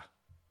Serie A.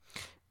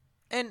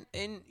 And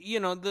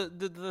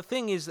the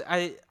thing is,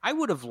 I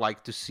would have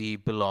liked to see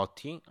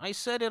Belotti. I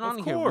said it on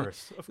Of here.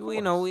 course.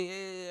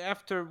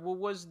 After what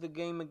was the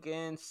game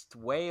against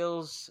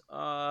Wales,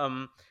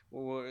 for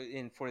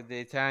the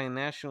Italian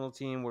national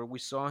team, where we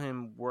saw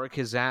him work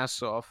his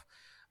ass off,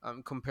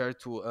 compared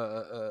to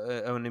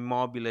an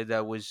Immobile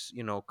that was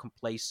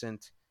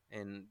complacent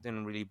and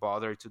didn't really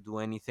bother to do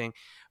anything.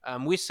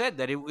 We said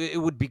that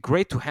it would be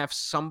great to have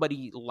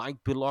somebody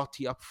like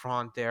Belotti up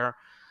front there.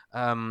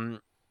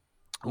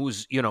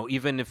 Who's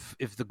even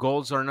if the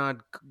goals are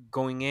not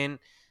going in,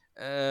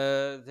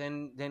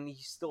 then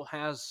he still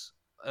has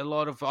a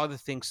lot of other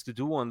things to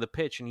do on the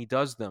pitch, and he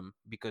does them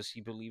because he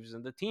believes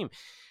in the team.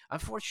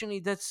 Unfortunately,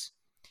 that's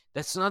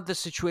not the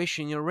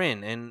situation you're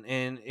in,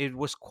 and it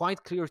was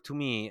quite clear to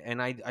me,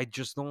 and I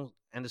just don't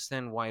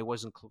understand why it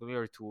wasn't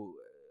clear to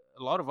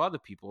a lot of other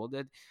people,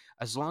 that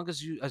as long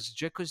as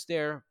Dzeko's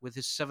there with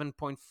his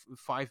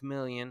 7.5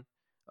 million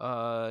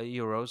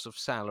euros of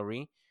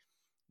salary,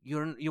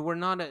 you were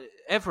not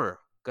ever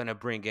gonna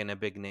bring in a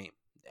big name,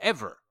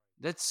 ever.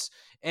 That's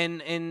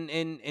and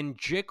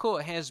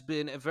Dzeko has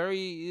been a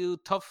very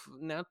tough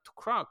nut to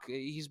crack.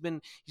 He's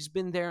been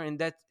there, and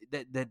that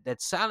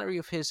salary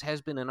of his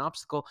has been an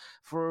obstacle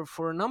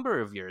for a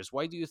number of years.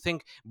 Why do you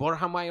think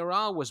Borja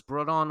Mayoral was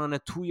brought on a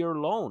 2-year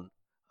loan?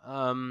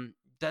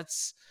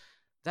 That's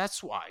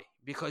why,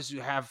 because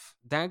you have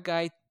that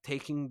guy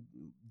taking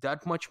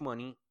that much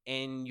money,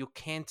 and you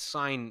can't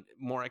sign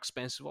more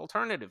expensive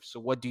alternatives. So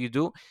what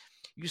do?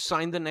 You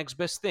sign the next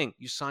best thing.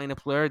 You sign a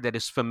player that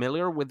is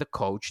familiar with the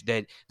coach,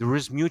 that there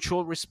is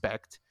mutual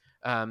respect,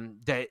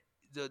 that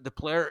the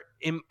player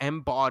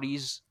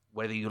embodies,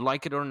 whether you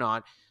like it or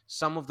not,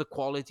 some of the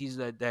qualities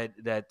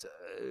that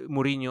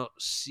Mourinho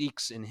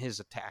seeks in his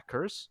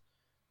attackers,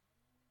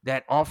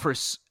 that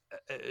offers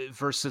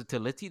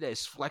versatility, that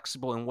is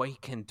flexible in what he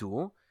can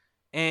do,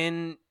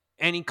 and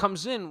he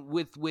comes in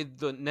with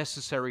the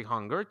necessary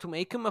hunger to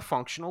make him a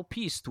functional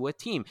piece to a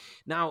team.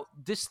 Now,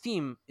 this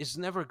team is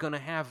never going to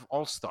have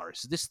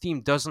all-stars. This team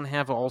doesn't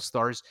have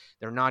all-stars.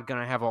 They're not going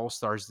to have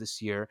all-stars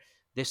this year.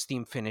 This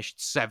team finished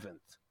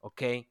 7th,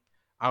 okay?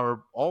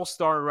 Our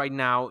all-star right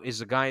now is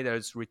a guy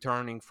that's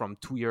returning from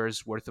 2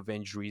 years' worth of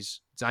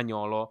injuries,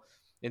 Zaniolo.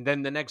 And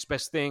then the next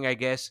best thing, I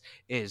guess,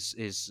 is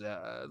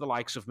the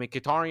likes of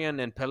Mkhitaryan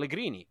and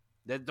Pellegrini.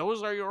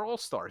 Those are your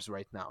all-stars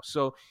right now.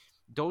 So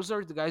those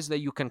are the guys that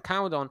you can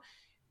count on.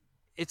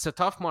 It's a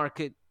tough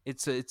market.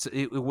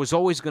 It was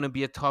always going to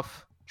be a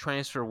tough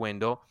transfer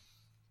window.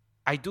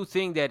 I do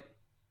think that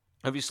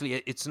obviously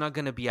it's not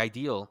going to be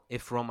ideal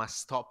if Roma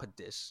stop at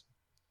this,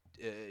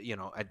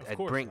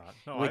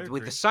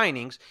 with the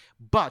signings.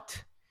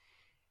 But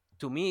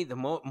to me, the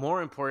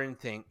more important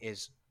thing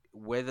is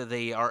whether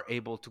they are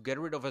able to get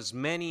rid of as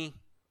many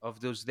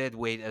of those dead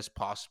weight as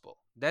possible.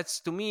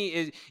 That's, to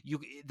me,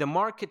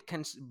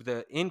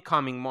 the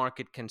incoming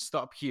market can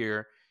stop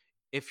here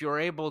if you're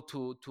able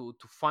to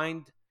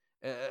find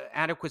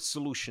adequate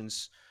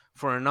solutions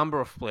for a number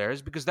of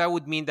players, because that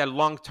would mean that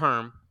long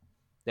term,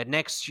 that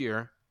next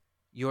year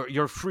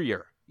you're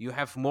freer. You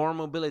have more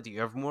mobility. You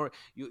have more.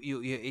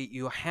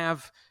 You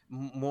have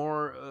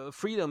more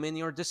freedom in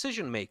your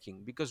decision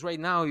making, because right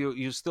now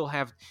you still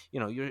have,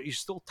 you're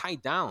still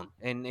tied down,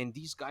 and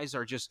these guys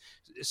are just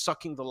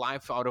sucking the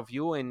life out of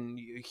you. And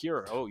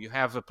you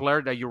have a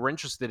player that you're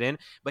interested in,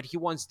 but he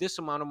wants this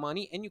amount of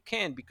money, and you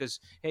can, because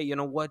hey, you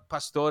know what,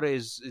 Pastore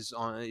is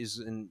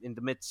in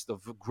the midst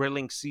of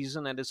grilling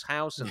season at his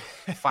house, and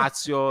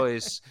Fazio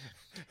is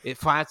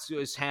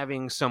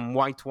having some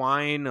white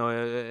wine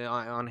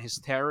on his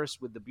terrace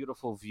with the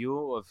beautiful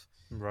view of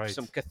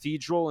some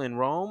cathedral in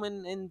Rome,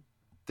 and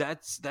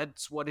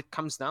that's what it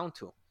comes down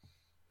to.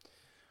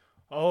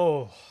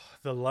 Oh,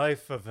 the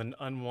life of an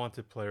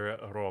unwanted player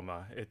at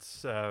Roma.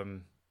 It's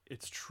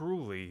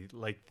truly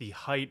like the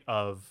height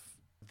of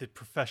the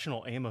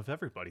professional aim of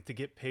everybody, to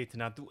get paid, to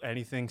not do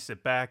anything,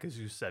 sit back, as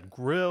you said,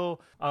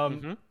 grill.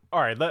 All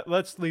right,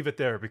 let's leave it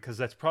there, because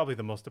that's probably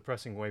the most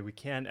depressing way we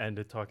can end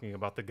it, talking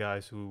about the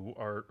guys who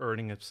are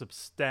earning a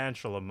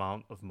substantial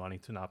amount of money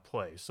to not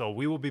play. So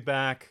we will be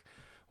back.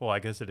 Well, I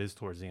guess it is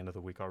towards the end of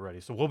the week already.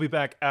 So we'll be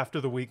back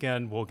after the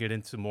weekend. We'll get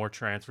into more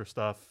transfer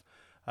stuff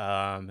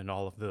and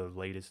all of the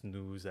latest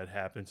news that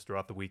happens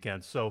throughout the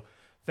weekend. So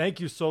thank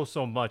you so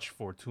much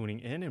for tuning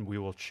in, and we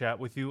will chat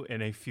with you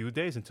in a few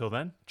days. Until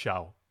then,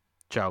 ciao.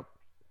 Ciao.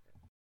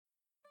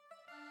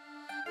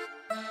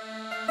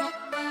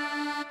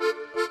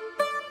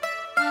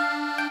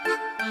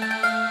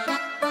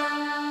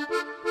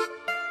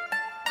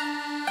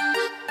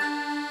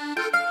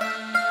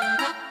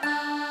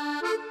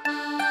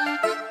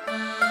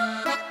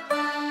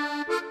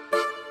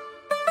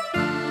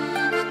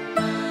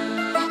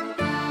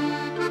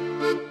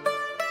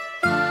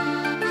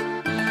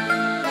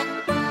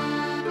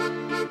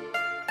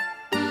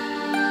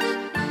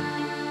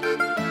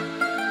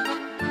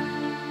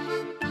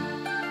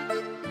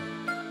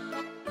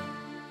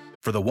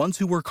 For the ones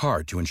who work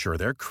hard to ensure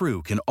their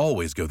crew can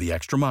always go the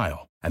extra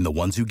mile, and the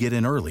ones who get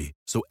in early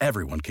so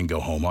everyone can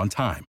go home on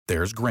time,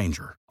 there's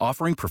Grainger,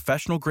 offering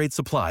professional-grade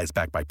supplies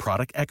backed by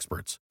product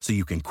experts, so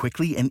you can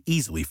quickly and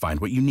easily find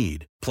what you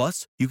need.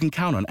 Plus, you can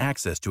count on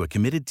access to a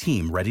committed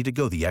team ready to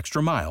go the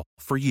extra mile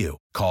for you.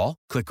 Call,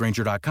 click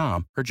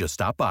Grainger.com, or just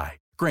stop by.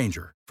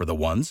 Grainger, for the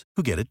ones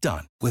who get it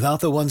done. Without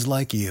the ones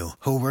like you,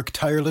 who work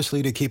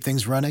tirelessly to keep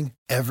things running,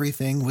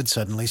 everything would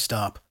suddenly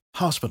stop.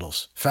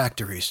 Hospitals,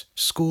 factories,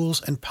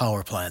 schools, and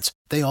power plants,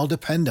 they all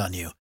depend on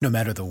you. No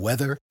matter the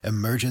weather,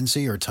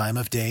 emergency, or time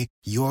of day,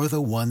 you're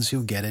the ones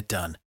who get it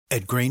done.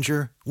 At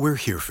Grainger, we're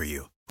here for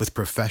you. With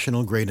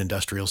professional-grade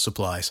industrial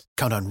supplies,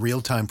 count on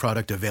real-time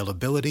product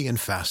availability and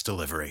fast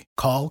delivery.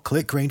 Call,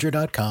 click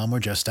Grainger.com, or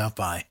just stop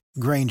by.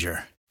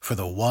 Grainger, for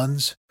the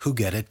ones who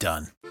get it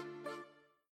done.